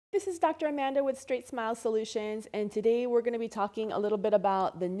This is Dr. Amanda with StraightSmile Solutions, and today we're going to be talking a little bit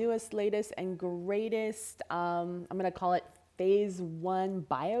about the newest, latest, and greatest, I'm going to call it phase 1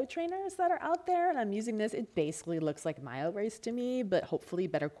 bio trainers that are out there. And I'm using this. It basically looks like Myobrace to me, but hopefully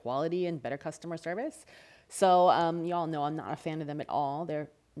better quality and better customer service. So you all know I'm not a fan of them at all. They're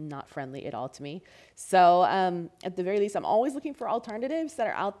not friendly at all to me. So at the very least, I'm always looking for alternatives that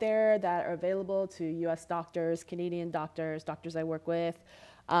are out there that are available to US doctors, Canadian doctors, doctors I work with.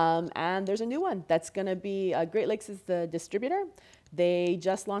 And there's a new one that's going to be, Great Lakes is the distributor. They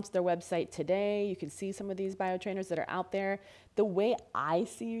just launched their website today. You can see some of these biotrainers that are out there. The way I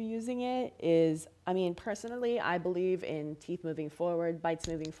see you using it is, I mean, personally, I believe in teeth moving forward, bites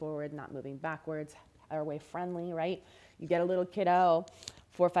moving forward, not moving backwards, airway friendly, right? You get a little kiddo,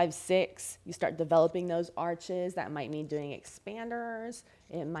 4, 5, 6, you start developing those arches. That might mean doing expanders.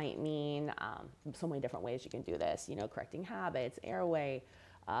 It might mean so many different ways you can do this, you know, correcting habits, airway,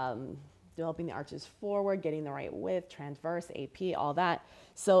 developing the arches forward, getting the right width, transverse, AP, all that.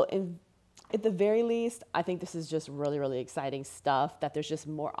 So at the very least, I think this is just really, really exciting stuff, that there's just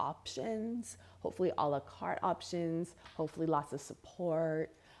more options, hopefully a la carte options, hopefully lots of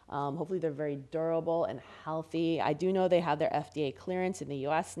support. Hopefully they're very durable and healthy. I do know they have their FDA clearance in the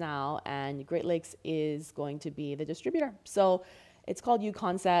US now, and Great Lakes is going to be the distributor. So it's called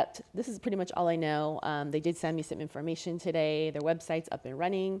UConcept. This is pretty much all I know. They did send me some information today. Their website's up and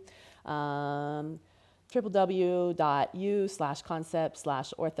running.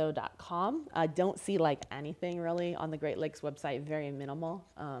 www.u/concept/ortho.com. I don't see like anything really on the Great Lakes website, very minimal.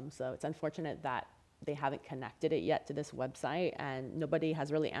 So it's unfortunate that they haven't connected it yet to this website, and nobody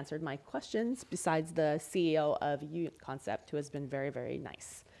has really answered my questions besides the CEO of UConcept, who has been very, very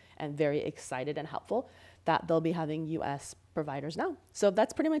nice and very excited and helpful that they'll be having US providers now. So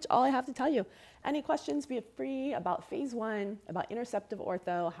that's pretty much all I have to tell you. Any questions, feel free about phase 1, about interceptive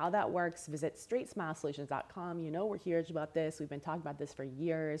ortho, how that works, visit StraightSmileSolutions.com. You know we're huge about this. We've been talking about this for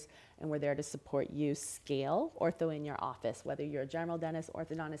years, and we're there to support you scale ortho in your office. Whether you're a general dentist,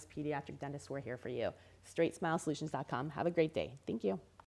 orthodontist, pediatric dentist, we're here for you. StraightSmileSolutions.com. Have a great day. Thank you.